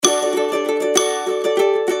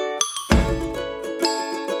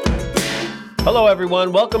Hello,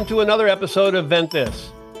 everyone. Welcome to another episode of Vent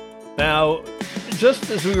This. Now,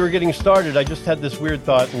 just as we were getting started, I just had this weird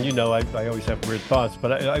thought, and I always have weird thoughts,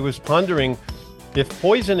 but I was pondering, if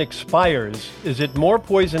poison expires, is it more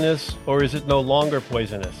poisonous or is it no longer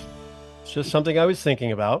poisonous? It's just something I was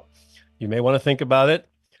thinking about. You may want to think about it.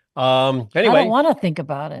 Anyway. I don't want to think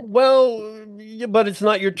about it. Well, but it's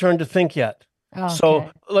not your turn to think yet. Okay. So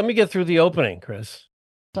let me get through the opening, Chris.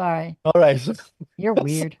 Sorry. All right. You're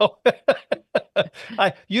weird.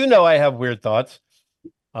 I have weird thoughts.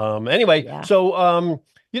 Anyway, Yeah. So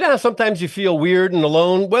you know how sometimes you feel weird and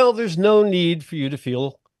alone? Well, there's no need for you to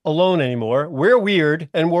feel alone anymore. We're weird,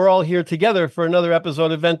 and we're all here together for another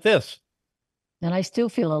episode of Vent This. And I still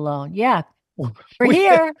feel alone. Yeah. We're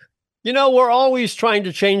here. We're always trying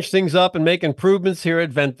to change things up and make improvements here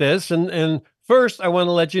at Vent This. And first, I want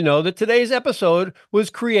to let you know that today's episode was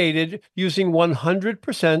created using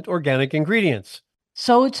 100% organic ingredients.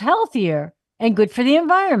 So it's healthier and good for the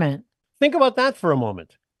environment. Think about that for a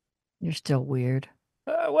moment. You're still weird.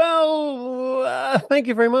 Thank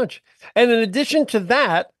you very much. And in addition to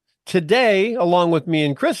that, today, along with me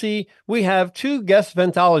and Chrissy, we have two guest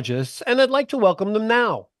ventologists, and I'd like to welcome them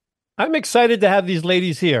now. I'm excited to have these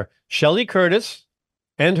ladies here, Shelley Curtis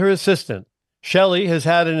and her assistant. Shelley has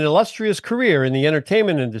had an illustrious career in the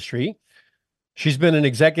entertainment industry. She's been an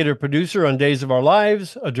executive producer on Days of Our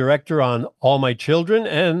Lives, a director on All My Children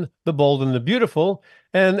and The Bold and the Beautiful,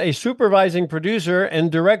 and a supervising producer and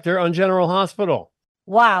director on General Hospital.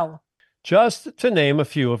 Wow. Just to name a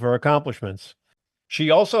few of her accomplishments. She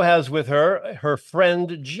also has with her her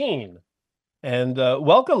friend, Jean. And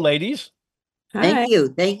welcome, ladies. Hi. Thank you.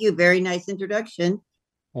 Thank you. Very nice introduction.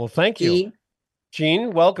 Well, thank you.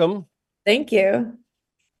 Jean, welcome. Thank you.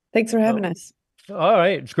 Thanks for having us. All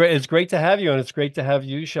right. It's great. It's great to have you. And it's great to have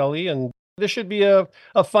you, Shelley. And this should be a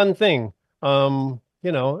fun thing.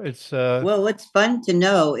 It's well, what's fun to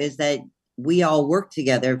know is that we all worked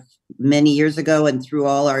together many years ago and through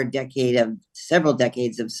all our several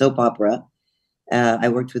decades of soap opera. I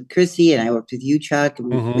worked with Chrissy and I worked with you, Chuck.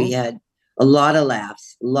 And we had a lot of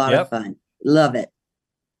laughs, a lot of fun. Love it.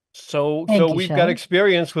 So we've got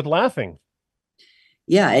experience with laughing.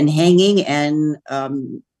 Yeah, and hanging and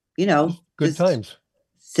good times.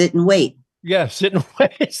 Sit and wait. Yeah, sit and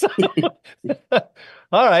wait.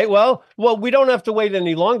 All right. Well, we don't have to wait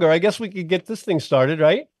any longer. I guess we could get this thing started,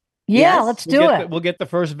 right? Yeah, yes. Let's do it. We'll get the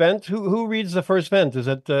first vent. Who reads the first vent? Is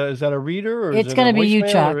that a reader or it's going to be you,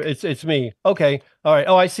 Chuck? It's me. Okay. All right.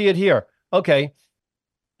 Oh, I see it here. Okay.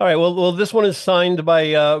 All right. Well, this one is signed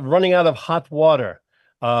by running out of hot water.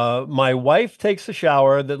 My wife takes a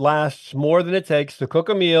shower that lasts more than it takes to cook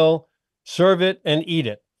a meal, serve it, and eat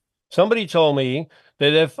it. Somebody told me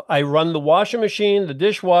that if I run the washing machine, the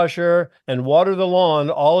dishwasher, and water the lawn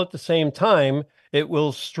all at the same time, it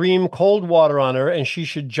will stream cold water on her and she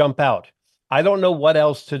should jump out. I don't know what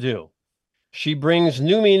else to do. She brings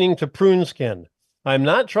new meaning to prune skin. I'm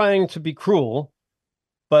not trying to be cruel,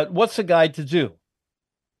 but what's a guide to do?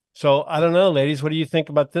 So I don't know, ladies, what do you think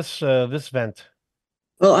about this vent?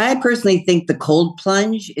 Well, I personally think the cold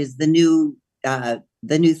plunge is the new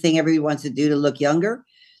thing everyone wants to do to look younger.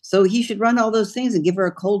 So he should run all those things and give her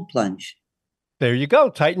a cold plunge. There you go.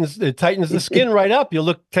 It tightens the skin right up. You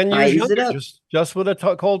look 10 years younger just with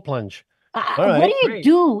a cold plunge. What do you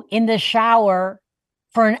do in the shower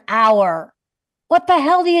for an hour? What the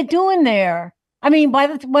hell are you doing there? I mean,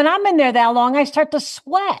 when I'm in there that long, I start to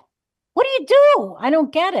sweat. What do you do? I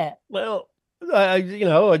don't get it. Well,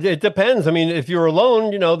 it depends. I mean, if you're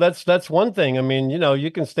alone, that's one thing. I mean,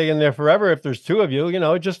 you can stay in there forever if there's two of you.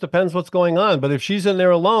 It just depends what's going on. But if she's in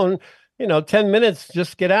there alone, 10 minutes,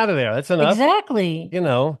 just get out of there. That's enough. Exactly. There's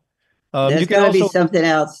got to be something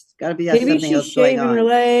else. Got to be something else going on. Maybe she's shaving her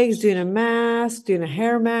legs, doing a mask, doing a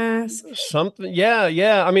hair mask. Something.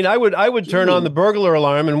 Yeah. I mean, I would turn on the burglar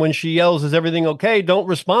alarm, and when she yells, "Is everything okay?" Don't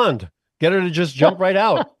respond. Get her to just jump right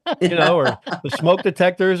out, or the smoke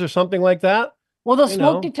detectors or something like that. Well, the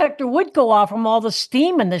smoke detector would go off from all the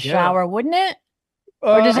steam in the shower, wouldn't it?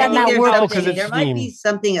 Or does that not work? There might be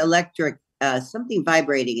something electric, something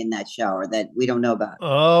vibrating in that shower that we don't know about.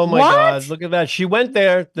 Oh my God! Look at that. She went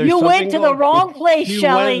there. You went to the wrong place,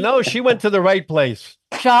 Shelley. No, she went to the right place.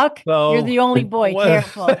 Chuck, you're the only boy.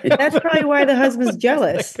 Careful. That's probably why the husband's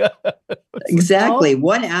jealous. Exactly.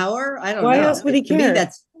 1 hour? I don't know. Why else would he care? To me,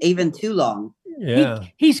 that's even too long. Yeah.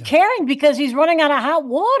 He's caring because he's running out of hot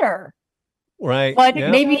water. Right. But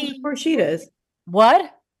maybe before she does.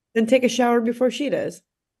 What? Then take a shower before she does.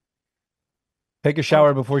 Take a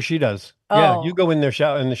shower before she does. Oh. Yeah, you go in the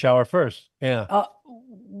shower first. Yeah.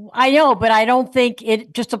 I know, but I don't think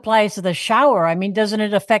it just applies to the shower. I mean, doesn't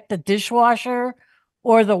it affect the dishwasher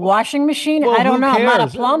Or the washing machine? Well, I don't who know. I'm not a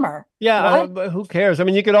cares? plumber. Yeah, What? but who cares? I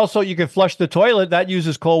mean, you could flush the toilet. That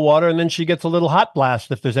uses cold water, and then she gets a little hot blast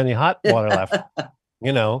if there's any hot water left.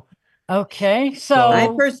 You know. Okay. So-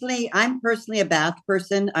 I'm personally a bath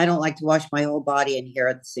person. I don't like to wash my whole body and hair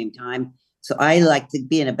at the same time. So I like to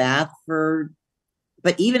be in a bath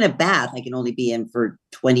but even a bath, I can only be in for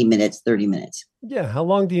 20 minutes, 30 minutes. Yeah. How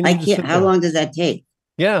long do you I need to can't, sit how there? long does that take?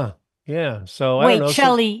 Yeah. Yeah. So I don't know. Wait,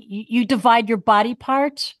 Shelley, you divide your body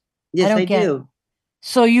parts? Yes, don't I get it. do.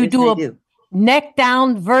 So you Yes, do I a do. neck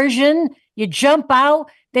down version, you jump out,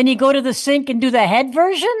 then you go to the sink and do the head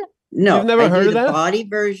version? No, You've never I heard do of the that? body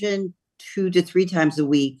version 2 to 3 times a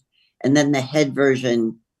week, and then the head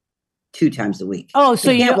version 2 times a week. Oh, so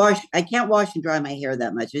I can't wash and dry my hair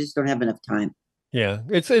that much. I just don't have enough time. Yeah.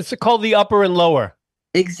 It's called the upper and lower.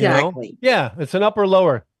 You know? Exactly. Yeah. It's an upper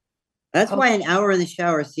lower. That's why an hour in the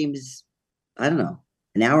shower seems, I don't know,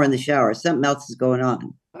 an hour in the shower. Something else is going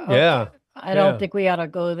on. Yeah. I don't Yeah. think we ought to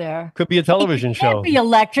go there. Could be a television It can't show. be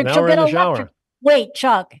electric. An She'll hour get in the electric. shower. Wait,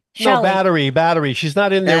 Chuck, No, Shelley. battery. She's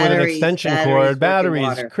not in there with an extension cord. Batteries.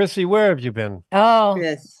 Batteries. Chrissy, where have you been? Oh,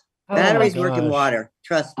 Yes. Oh, Batteries my work in gosh. water.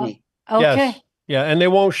 Trust me. okay. Yes. Yeah. And they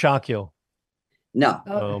won't shock you.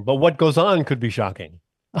 No. But what goes on could be shocking.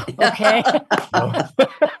 Okay. No.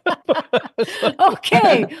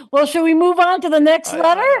 Okay. Well, should we move on to the next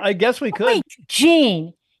letter? I guess we could. Wait,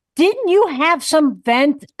 Gene, didn't you have some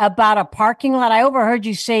vent about a parking lot? I overheard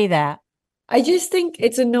you say that. I just think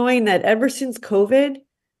it's annoying that ever since COVID,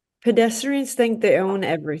 pedestrians think they own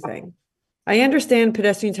everything. I understand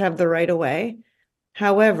pedestrians have the right of way.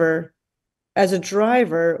 However, as a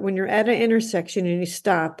driver, when you're at an intersection and you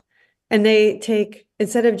stop and they take,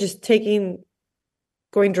 instead of just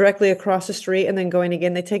going directly across the street and then going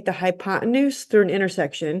again, they take the hypotenuse through an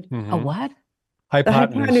intersection. A Mhm. what?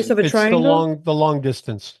 Hypotenuse. of a It's triangle? the long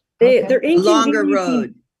distance. Okay. They're Longer inconveniencing-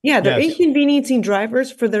 road. Yeah, they're Yes. inconveniencing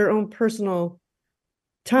drivers for their own personal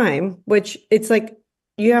time, which it's like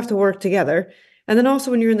you have to work together. And then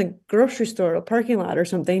also when you're in the grocery store or parking lot or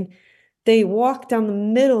something, they walk down the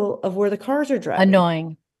middle of where the cars are driving.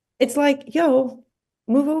 Annoying. It's like, yo,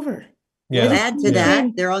 move over. Yeah. Add to Yeah.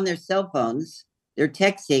 that, they're on their cell phones. They're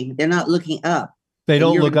texting. They're not looking up. They And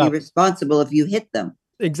don't you're look gonna up. be responsible if you hit them.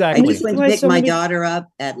 I Exactly. just went to Why pick so my many- daughter up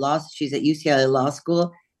she's at UCLA Law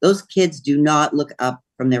School. Those kids do not look up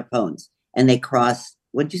from their phones, and they cross.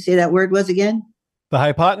 What did you say that word was again? The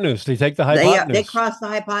hypotenuse. They take the They hypotenuse. cross the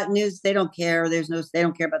hypotenuse. They don't care. They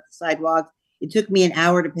don't care about the sidewalk. It took me an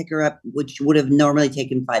hour to pick her up, which would have normally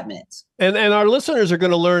taken 5 minutes. And our listeners are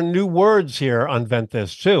going to learn new words here on Vent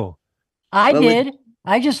This too. I Well, did.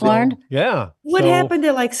 I just learned. Yeah. What So happened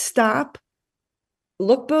to like stop,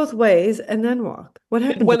 look both ways, and then walk? What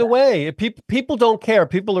happened It to went that? away. People don't care.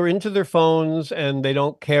 People are into their phones and they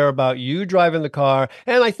don't care about you driving the car.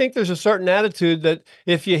 And I think there's a certain attitude that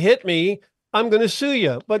if you hit me, I'm going to sue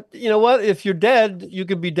you. But you know what? If you're dead, you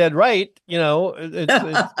could be dead right. You know,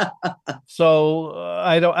 so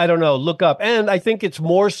I don't know. Look up. And I think it's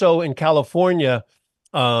more so in California.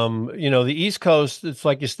 The East Coast, it's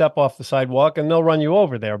like you step off the sidewalk and they'll run you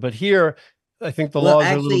over there. But here, I think the Well, laws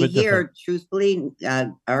are a little actually, bit here, different. truthfully,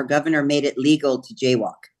 our governor made it legal to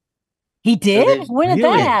jaywalk. He did? there's- When did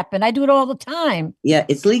Really? that happen? I do it all the time. Yeah,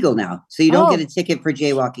 it's legal now, so you don't Oh. get a ticket for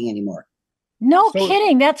jaywalking anymore. No So-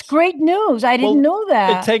 kidding. That's great news. I didn't know It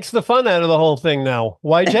that. takes the fun out of the whole thing now.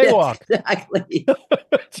 Why jaywalk? Exactly.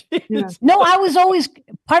 Jeez. Yeah. No, I was always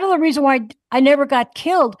part of the reason why I never got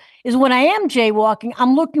killed is when I am jaywalking,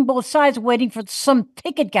 I'm looking both sides, waiting for some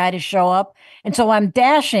ticket guy to show up. And so I'm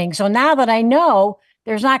dashing. So now that I know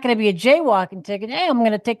there's not going to be a jaywalking ticket, hey, I'm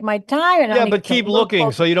going to take my time. And I Yeah, need but to keep look looking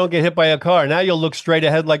both- so you don't get hit by a car. Now you'll look straight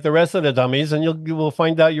ahead like the rest of the dummies, and you will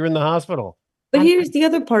find out you're in the hospital. But I'm- here's the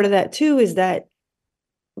other part of that too, is that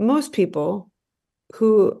most people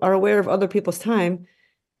who are aware of other people's time,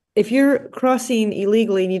 if you're crossing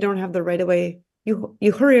illegally and you don't have the right of way, you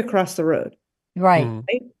hurry across the road. Right. Mhm.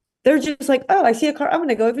 They're just like, oh, I see a car, I'm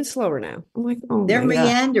gonna go even slower now. I'm like, oh They're my God.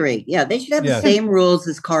 meandering. Yeah, they should have Yeah. the same rules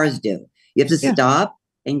as cars do. You have to Yeah. stop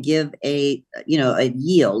and give a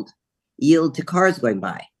yield to cars going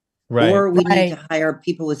by. Right. Or we need to Right. hire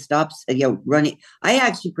people with stops, running. I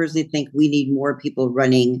actually personally think we need more people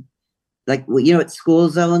running, like, at school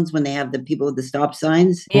zones when they have the people with the stop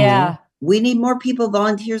signs. Yeah. We need more people,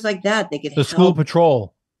 volunteers like that. They could The school help.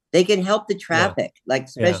 patrol. They can help the traffic, like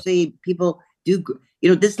especially people do.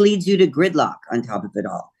 This leads you to gridlock on top of it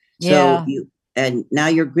all. Yeah. So and now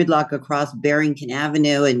you're gridlock across Barrington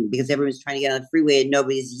Avenue, and because everyone's trying to get on the freeway and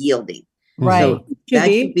nobody's yielding. Right. So that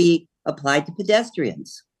be. should be applied to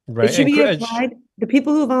pedestrians. Right. It should And be cr- applied. The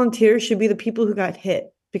people who volunteer should be the people who got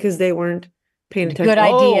hit because they weren't paying attention. Good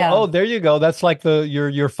idea. Oh, there you go. That's like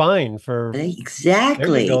you're fine for. There you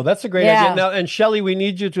Exactly. go. That's a great Yeah. idea. Now, and Shelley, we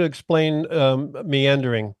need you to explain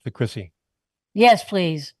meandering to Chrissy. Yes,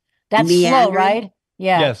 please. That's slow, Meandering? right?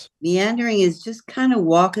 Yeah. Yes. Meandering is just kind of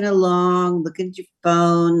walking along, looking at your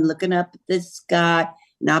phone, looking up at the sky,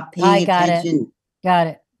 not paying I got it. attention. Got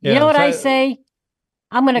it. You Yeah, know what so- I say?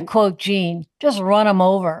 I'm going to quote Gene. Just run them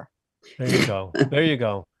over. There you go. There you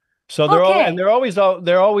go. So they're Okay.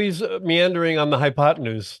 they're always meandering on the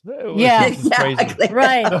hypotenuse. which Yeah. is crazy. Exactly.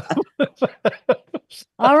 Right.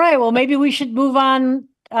 All right. Well, maybe we should move on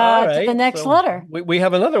All to the right, next so letter. We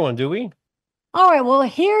have another one, do we? All right. Well,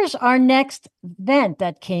 here's our next vent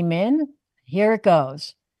that came in. Here it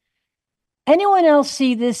goes. Anyone else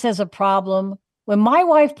see this as a problem? When my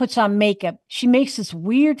wife puts on makeup, she makes this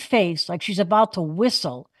weird face like she's about to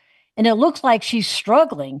whistle, and it looks like she's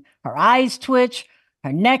struggling. Her eyes twitch,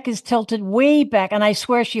 her neck is tilted way back, and I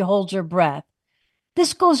swear she holds her breath.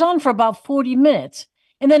 This goes on for about 40 minutes.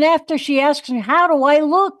 And then after she asks me, "How do I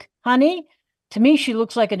look, honey?" To me, she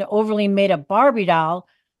looks like an overly made up Barbie doll.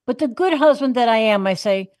 But the good husband that I am, I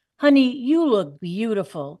say, "Honey, you look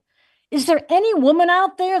beautiful." Is there any woman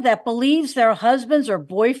out there that believes their husbands or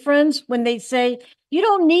boyfriends when they say, "You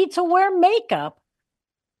don't need to wear makeup"?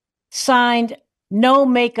 Signed, No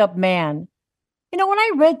Makeup Man. You know, when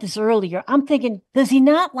I read this earlier, I'm thinking, does he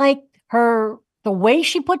not like her, the way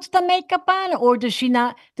she puts the makeup on? Or does he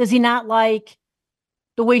not like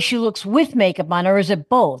the way she looks with makeup on? Or is it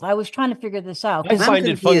both? I was trying to figure this out. I 'cause- find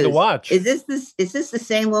it fun to confused. watch. Is this the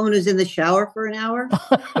same woman who's in the shower for an hour?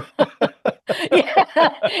 Yeah,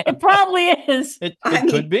 it probably is. It I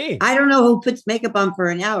could mean, be. I don't know who puts makeup on for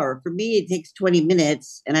an hour. For me, it takes 20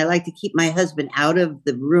 minutes, and I like to keep my husband out of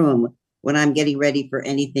the room when I'm getting ready for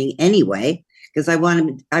anything anyway, because I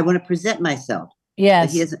want to present myself. But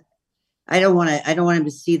Yes. he doesn't. I don't want him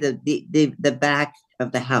to see the back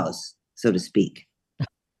of the house, so to speak.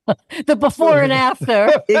 The before and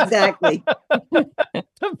after. Exactly.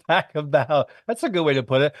 The back of the house. That's a good way to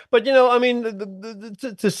put it. But I mean,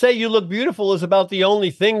 to say you look beautiful is about the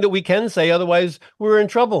only thing that we can say. Otherwise, we're in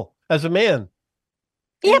trouble as a man.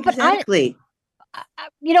 Yeah, but exactly.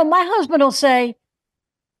 my husband will say,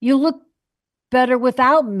 "You look better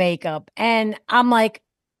without makeup." And I'm like,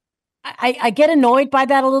 I get annoyed by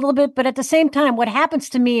that a little bit. But at the same time, what happens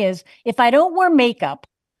to me is if I don't wear makeup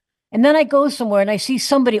and then I go somewhere and I see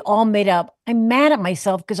somebody all made up, I'm mad at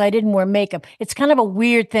myself because I didn't wear makeup. It's kind of a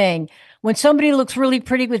weird thing. When somebody looks really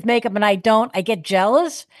pretty with makeup and I don't, I get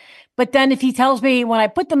jealous. But then if he tells me when I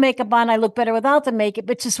put the makeup on, I look better without the makeup,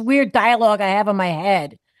 it's this weird dialogue I have in my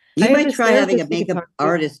head. You I might try understand having this a makeup makeup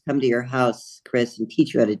artist come to your house, Chris, and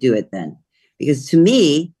teach you how to do it then. Because to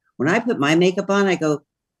me, when I put my makeup on, I go,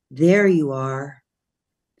 "There you are.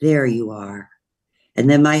 There you are." And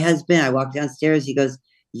then my husband, I walk downstairs, he goes,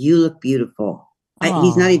 "You look beautiful."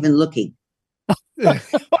 He's not Aw. even looking.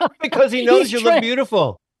 Because he knows He's you look trained.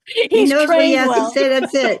 beautiful. He He's knows what he trained has well. to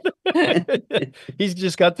say. That's it. He's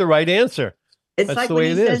just got the right answer. It's That's like the when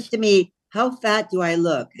way he it says is. to me, "How fat do I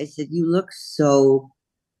look?" I said, "You look so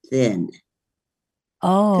thin."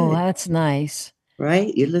 Oh, Good. that's nice.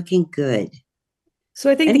 Right? You're looking good. So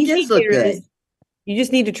I think And the he key does look here good. is you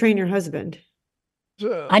just need to train your husband.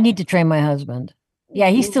 I need to train my husband. Yeah,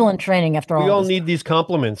 he's still in training after We all all this. need these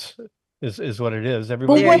compliments, is what it is.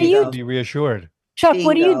 Everybody what do needs you- to be reassured. Chuck,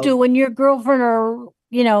 what do you Bingo. do when your girlfriend or,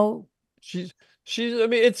 She's I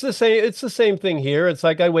mean, it's the same thing here. It's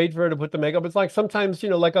like I wait for her to put the makeup. It's like sometimes,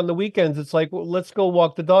 like on the weekends, it's like, well, let's go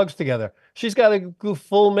walk the dogs together. She's got to go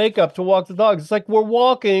full makeup to walk the dogs. It's like we're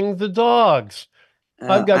walking the dogs.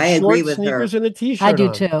 I've got I agree short with her. sneakers and a t-shirt I do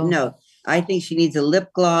on. too. No, I think she needs a lip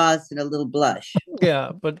gloss and a little blush.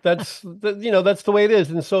 Yeah, but that's the way it is.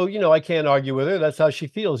 And so, I can't argue with her. That's how she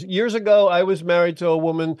feels. Years ago, I was married to a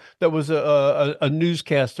woman that was a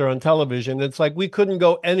newscaster on television. It's like we couldn't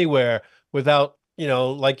go anywhere without,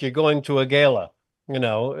 like you're going to a gala.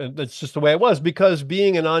 It's just the way it was because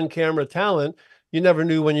being an on-camera talent, you never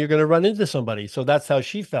knew when you're going to run into somebody. So that's how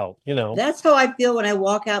she felt, That's how I feel when I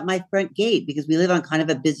walk out my front gate because we live on kind of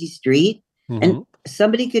a busy street Mhm. and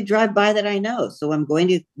somebody could drive by that I know. So I'm going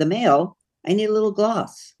to the mail. I need a little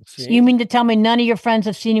gloss. So you mean to tell me none of your friends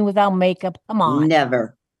have seen you without makeup? Come on.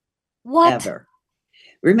 Never, What? ever.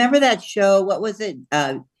 Remember that show? What was it?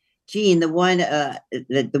 Gene, the one that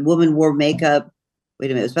the woman wore makeup. Wait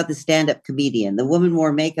a minute. It was about the stand-up comedian. The woman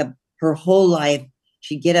wore makeup her whole life.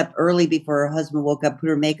 She'd get up early before her husband woke up, put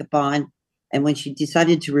her makeup on. And when she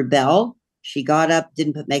decided to rebel, she got up,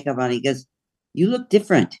 didn't put makeup on. He goes, "You look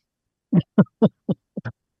different."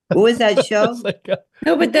 What was that show? It's like,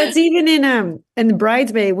 No, but that's even in the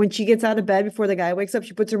Bridesmaid, when she gets out of bed before the guy wakes up,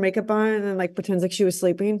 she puts her makeup on and then like pretends like she was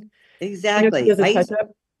sleeping. Exactly. She does a touch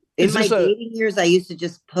up. In Is my this a- dating years, I used to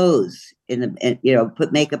just pose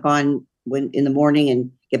put makeup on when in the morning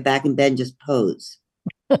and get back in bed and just pose.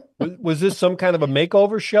 was this some kind of a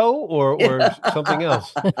makeover show or something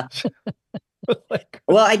else? Like,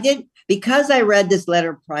 Well, I did, because I read this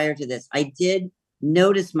letter prior to this, I did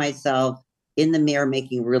notice myself in the mirror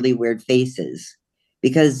making really weird faces,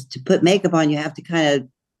 because to put makeup on, you have to kind of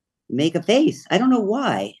make a face. I don't know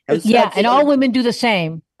why. And all women do the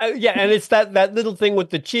same. yeah, and it's that little thing with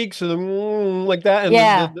the cheeks and the like that, and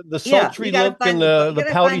Yeah. the sultry you gotta look find and the- you the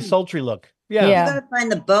gotta pouty find- sultry look. Yeah. You Yeah. got to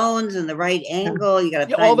find the bones and the right angle. You got to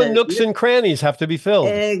Yeah, find all the nooks and crannies have to be filled.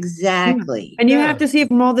 Exactly. And you Yeah. have to see it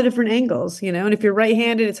from all the different angles, you know. And if you're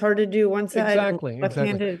right-handed, it's hard to do one side. Exactly, And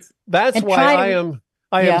left-handed, it's That's And why try to-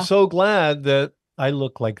 I Yeah. am so glad that I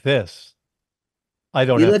look like this. I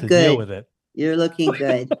don't You have look to good. deal with it. You're looking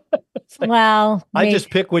good. It's like, Well, I just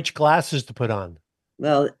pick which glasses to put on.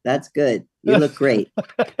 Well, that's good. You look great.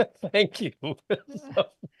 Thank you.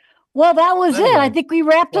 well, that was it. I Anyway. think we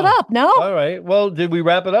wrapped it Well, up. No, All right. Well, did we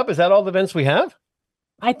wrap it up? Is that all the events we have?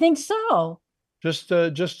 I think so. Just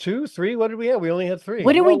 2, 3? What did we have? We only had 3.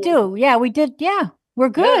 What did we Well, do? Yeah, we did. Yeah, we're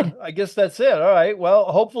good. yeah, I guess that's it. All right. Well,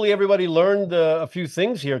 hopefully everybody learned a few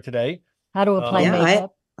things here today. How to apply Yeah,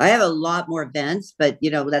 makeup. I have a lot more events, but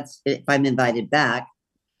that's if I'm invited back.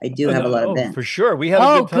 I do have a lot of events. For sure. We had a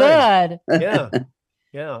Oh, good time. good. Yeah.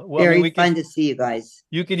 Yeah. Well, Very we fun to see you guys.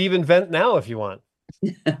 you could even vent now if you want.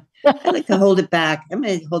 I like to hold it back. I'm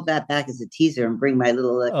going to hold that back as a teaser and bring my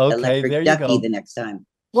little Okay, there electric you ducky go. the next time.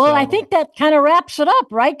 Well, I So- think that kind of wraps it up,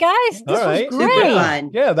 right, guys? This All right. was Super great. fun.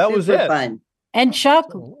 Yeah, that was Super it. fun. And Chuck,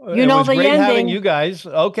 It you know was the great having ending. you guys.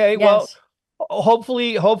 Okay. Well, Yes.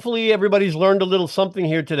 hopefully everybody's learned a little something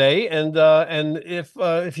here today. And if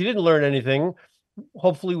you didn't learn anything,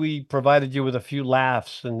 hopefully we provided you with a few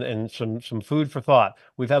laughs and some food for thought.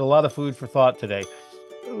 We've had a lot of food for thought today.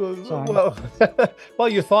 Sorry. Well,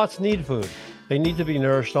 your thoughts need food. They need to be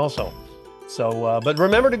nourished also. So, but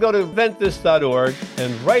remember to go to eventthis.org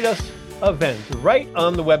and write us a vent right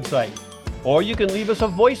on the website. Or you can leave us a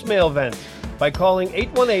voicemail vent by calling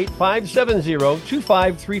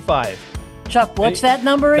 818-570-2535. Chuck, what's that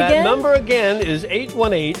number That again? number again is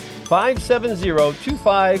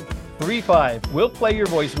 818-570-2535. We'll play your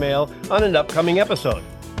voicemail on an upcoming episode.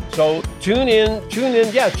 So tune in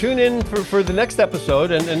for the next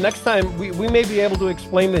episode. And next time we may be able to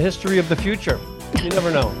explain the history of the future. You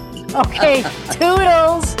never know. Okay,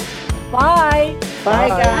 toodles. Bye. Bye,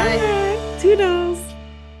 Bye. guys. Toodles.